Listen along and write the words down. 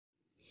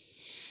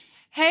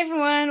Hey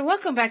everyone,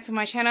 welcome back to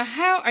my channel.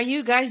 How are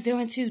you guys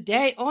doing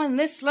today on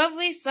this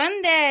lovely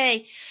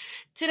Sunday?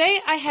 Today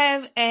I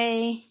have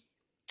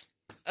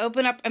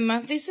open up a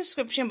monthly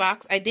subscription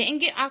box. I didn't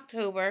get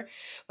October,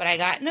 but I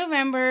got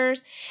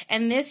November's.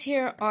 And this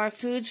here are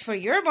foods for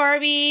your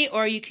Barbie,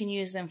 or you can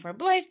use them for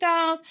Blythe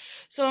dolls.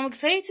 So I'm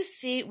excited to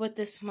see what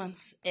this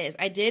month's is.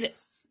 I did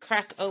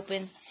crack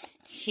open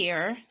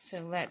here, so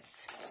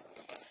let's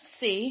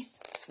see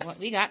what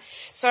we got.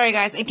 Sorry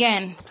guys,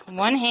 again,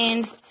 one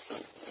hand.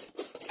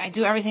 I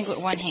do everything with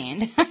one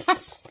hand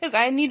because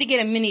I need to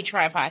get a mini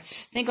tripod. I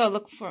think I'll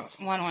look for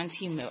one on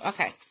Temu.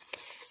 Okay,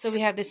 so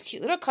we have this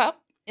cute little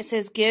cup. It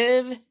says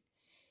give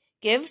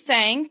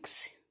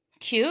thanks.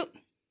 Cute.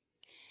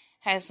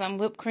 Has some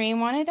whipped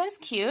cream on it. That's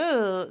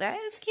cute. That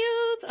is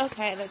cute.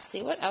 Okay, let's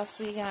see what else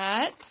we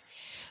got.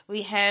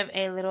 We have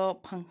a little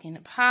pumpkin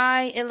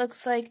pie. It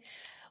looks like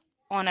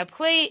on a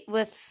plate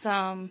with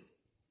some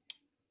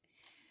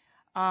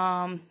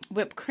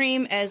whipped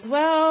cream as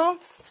well.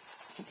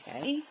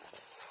 Okay.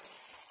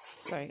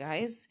 Sorry,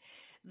 guys.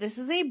 This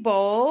is a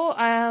bowl.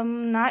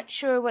 I'm not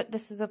sure what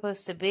this is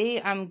supposed to be.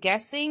 I'm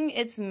guessing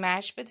it's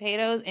mashed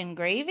potatoes and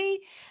gravy.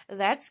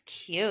 That's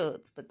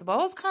cute. But the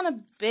bowl is kind of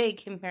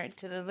big compared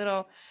to the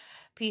little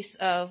piece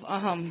of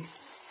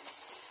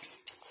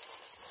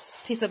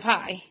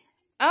pie.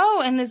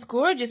 Oh, and this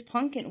gorgeous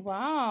pumpkin.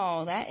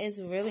 Wow, that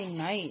is really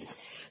nice.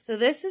 So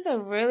this is a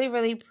really,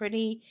 really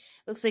pretty,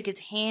 looks like it's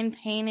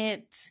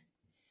hand-painted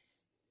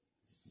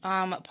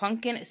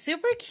pumpkin.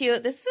 Super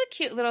cute. This is a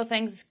cute little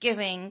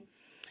Thanksgiving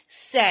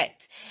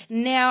set.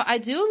 Now I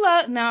do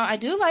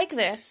like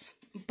this,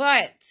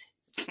 but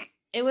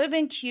it would have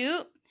been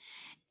cute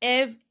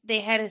if they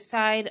had a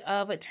side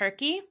of a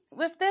turkey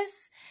with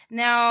this.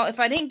 Now, if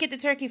I didn't get the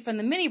turkey from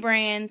the mini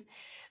brand,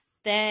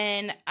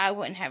 then I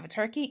wouldn't have a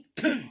turkey.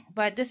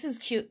 But this is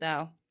cute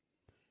though.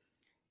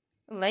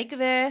 Like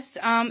this.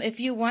 If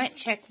you want,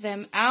 check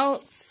them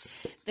out.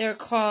 They're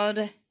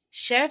called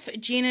Chef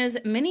Gina's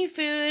Mini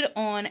Food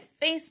on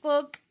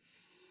Facebook.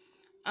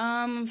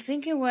 I'm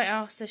thinking, what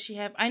else does she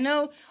have? I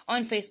know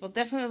on Facebook.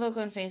 Definitely look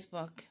on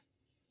Facebook.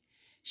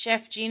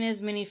 Chef Gina's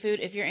Mini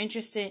Food. If you're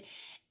interested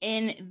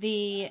in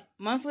the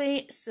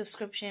monthly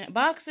subscription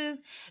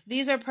boxes,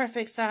 these are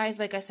perfect size,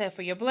 like I said,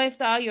 for your Blythe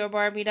doll, your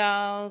Barbie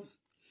dolls.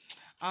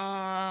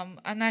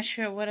 I'm not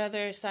sure what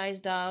other size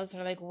dolls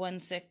are like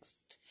 1/6,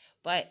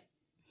 but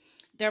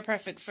they're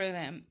perfect for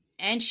them.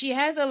 And she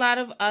has a lot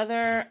of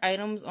other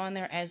items on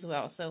there as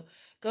well. So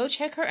go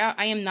check her out.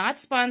 I am not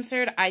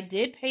sponsored. I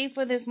did pay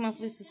for this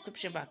monthly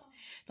subscription box.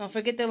 Don't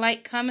forget to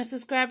like, comment,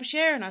 subscribe,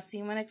 share. And I'll see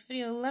you in my next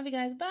video. Love you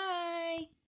guys. Bye.